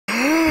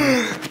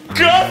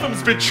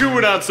Gotham's been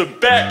chewing on some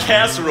bat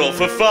casserole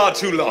for far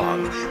too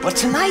long. But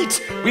tonight,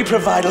 we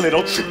provide a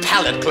little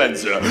palate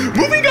cleanser.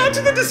 Moving on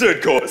to the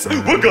dessert course,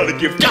 we're gonna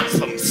give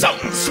Gotham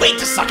something sweet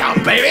to suck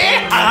on, baby!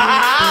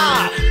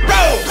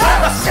 Rose!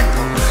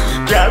 Assemble!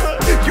 Gather,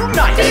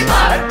 unite,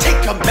 and take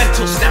a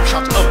mental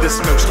snapshot of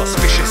this most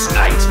auspicious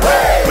night.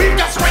 We've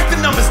got strength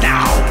in numbers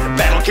now. The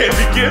battle can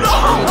begin.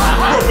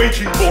 We're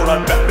waging war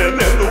on Batman,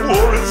 and the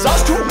war is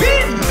ours to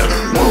win.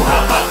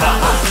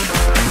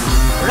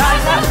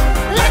 Rise up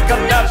like a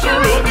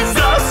natural